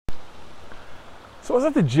So I was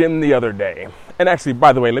at the gym the other day, and actually,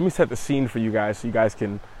 by the way, let me set the scene for you guys so you guys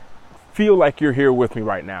can feel like you're here with me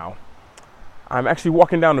right now. I'm actually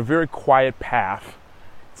walking down a very quiet path.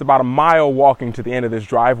 It's about a mile walking to the end of this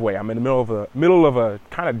driveway. I'm in the middle of a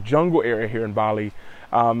kind of jungle area here in Bali,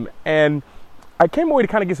 and I came away to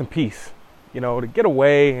kind of get some peace, to get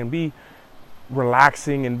away and be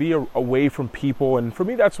relaxing and be away from people. And for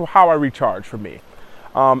me, that's how I recharge for me.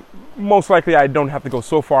 Most likely I don't have to go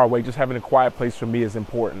so far away. Just having a quiet place for me is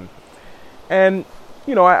important. And,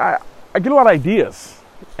 I get a lot of ideas,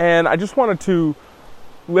 and I just wanted to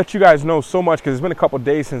let you guys know so much, because it's been a couple of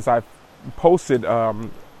days since I've posted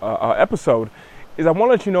an episode, is I want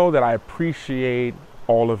to let you know that I appreciate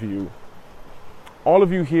all of you. All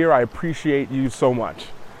of you here, I appreciate you so much.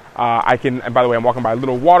 And by the way, I'm walking by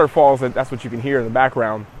little waterfalls, and that's what you can hear in the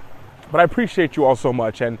background. But I appreciate you all so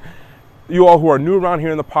much. And you all who are new around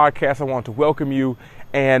here in the podcast, I want to welcome you.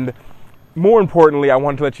 And more importantly, I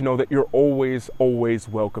want to let you know that you're always, always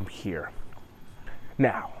welcome here.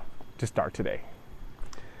 Now, to start today.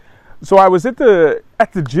 So I was at the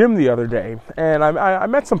gym the other day, and I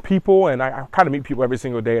met some people, and I kind of meet people every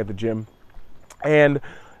single day at the gym. And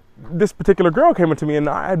this particular girl came up to me, and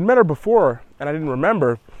I had met her before, and I didn't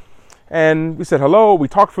remember. And we said hello, we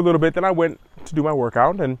talked for a little bit, then I went to do my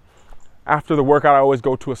workout. And after the workout, I always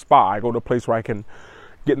go to a spa. I go to a place where I can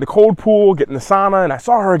get in the cold pool, get in the sauna, and I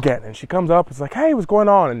saw her again. And she comes up, it's like, hey, what's going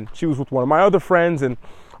on? And she was with one of my other friends, and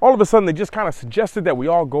all of a sudden, they just kind of suggested that we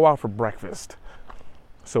all go out for breakfast.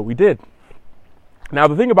 So we did. Now,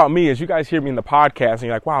 the thing about me is, you guys hear me in the podcast, and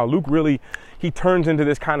you're like, wow, Luke really, he turns into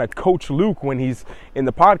this kind of Coach Luke when he's in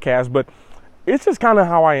the podcast, but it's just kind of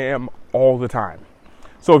how I am all the time.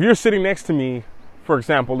 So if you're sitting next to me, for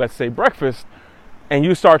example, let's say breakfast, and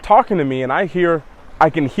you start talking to me, and I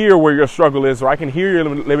can hear where your struggle is, or I can hear your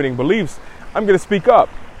limiting beliefs, I'm going to speak up.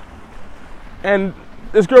 And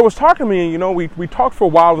this girl was talking to me, and we talked for a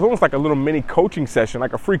while. It was almost like a little mini coaching session,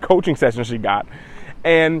 like a free coaching session she got.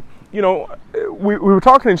 And, we were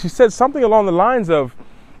talking, and she said something along the lines of,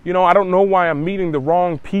 I don't know why I'm meeting the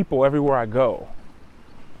wrong people everywhere I go.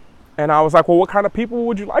 And I was like, well, what kind of people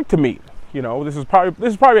would you like to meet? This is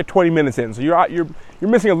probably at 20 minutes in, so you're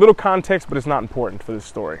missing a little context, but it's not important for this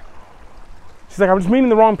story. She's like, I'm just meeting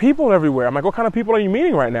the wrong people everywhere. I'm like, what kind of people are you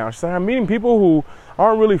meeting right now? She's like, I'm meeting people who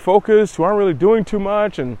aren't really focused, who aren't really doing too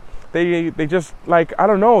much, and they just, like, I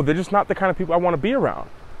don't know, they're just not the kind of people I want to be around.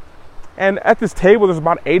 And at this table, there's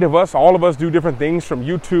about 8 of us. All of us do different things, from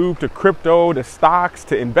YouTube to crypto to stocks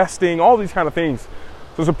to investing, all these kind of things.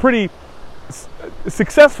 So it's a pretty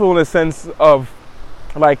successful in a sense of,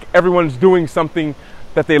 like, everyone's doing something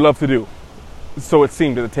that they love to do. So it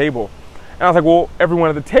seemed, to the table. And I was like, well, everyone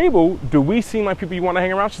at the table, do we seem like people you want to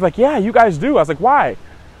hang around? She's like, yeah, you guys do. I was like, why?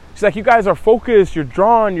 She's like, you guys are focused, you're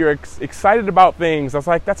drawn, you're excited about things. I was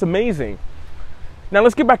like, that's amazing. Now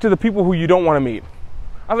let's get back to the people who you don't want to meet.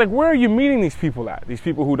 I was like, where are you meeting these people at? These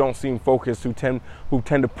people who don't seem focused, who tend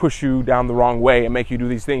to push you down the wrong way and make you do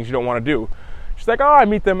these things you don't want to do. She's like, oh, I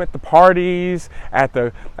meet them at the parties, at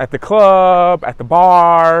the club, at the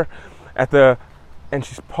bar, and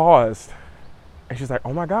she's paused. And she's like,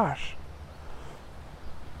 oh my gosh.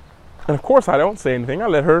 And of course I don't say anything. I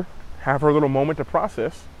let her have her little moment to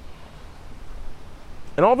process.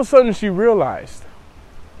 And all of a sudden she realized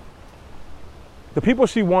the people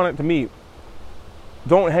she wanted to meet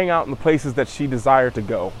don't hang out in the places that she desired to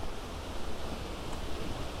go.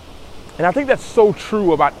 And I think that's so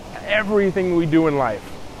true about everything we do in life.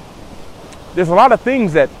 There's a lot of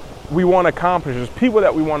things that we want to accomplish. There's people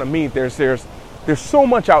that we want to meet. There's so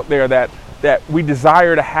much out there that we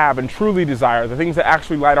desire to have and truly desire, the things that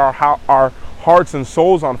actually light our hearts and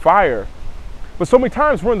souls on fire. But so many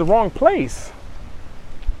times we're in the wrong place.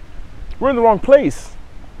 We're in the wrong place.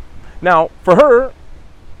 Now, for her,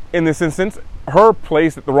 in this instance, her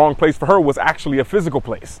place at the wrong place for her was actually a physical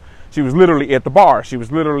place. She was literally at the bar. She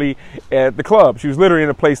was literally at the club. She was literally in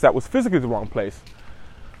a place that was physically the wrong place.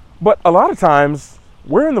 But a lot of times,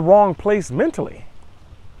 we're in the wrong place mentally.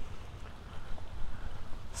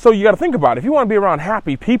 So you got to think about it. If you want to be around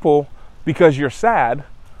happy people because you're sad,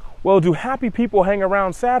 well, do happy people hang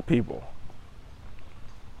around sad people?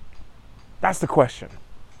 That's the question.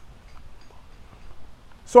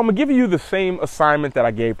 So I'm going to give you the same assignment that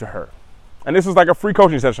I gave to her. And this is like a free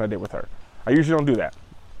coaching session I did with her. I usually don't do that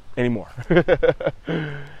anymore.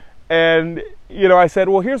 And, I said,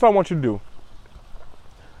 well, here's what I want you to do.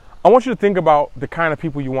 I want you to think about the kind of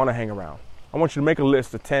people you want to hang around. I want you to make a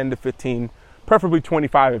list of 10 to 15, preferably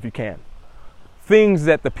 25 if you can. Things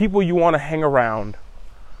that the people you want to hang around,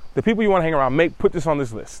 put this on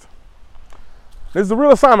this list. This is a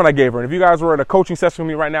real assignment I gave her. And if you guys were in a coaching session with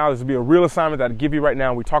me right now, this would be a real assignment that I'd give you right now.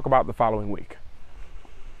 And we talk about the following week.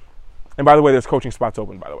 And by the way, there's coaching spots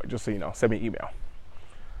open, by the way, just so you know. Send me an email.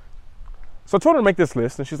 So I told her to make this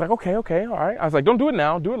list, and she's like, okay, all right. I was like, don't do it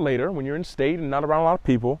now. Do it later when you're in state and not around a lot of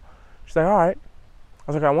people. She's like, all right. I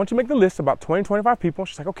was like, I want you to make the list about 20, 25 people.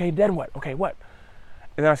 She's like, okay, then what? Okay, what?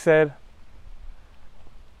 And then I said,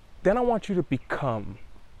 then I want you to become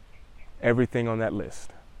everything on that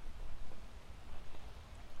list.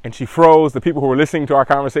 And she froze. The people who were listening to our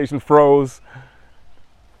conversation froze.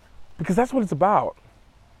 Because that's what it's about.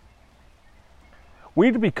 We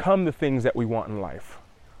need to become the things that we want in life.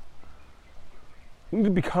 We need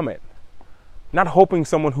to become it. Not hoping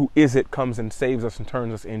someone who is it comes and saves us and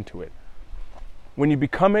turns us into it. When you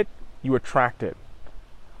become it, you attract it.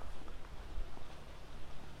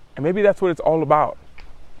 And maybe that's what it's all about.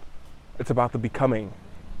 It's about the becoming.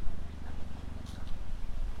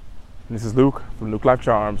 And this is Luke from Luke Life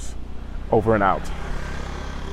Charms, over and out.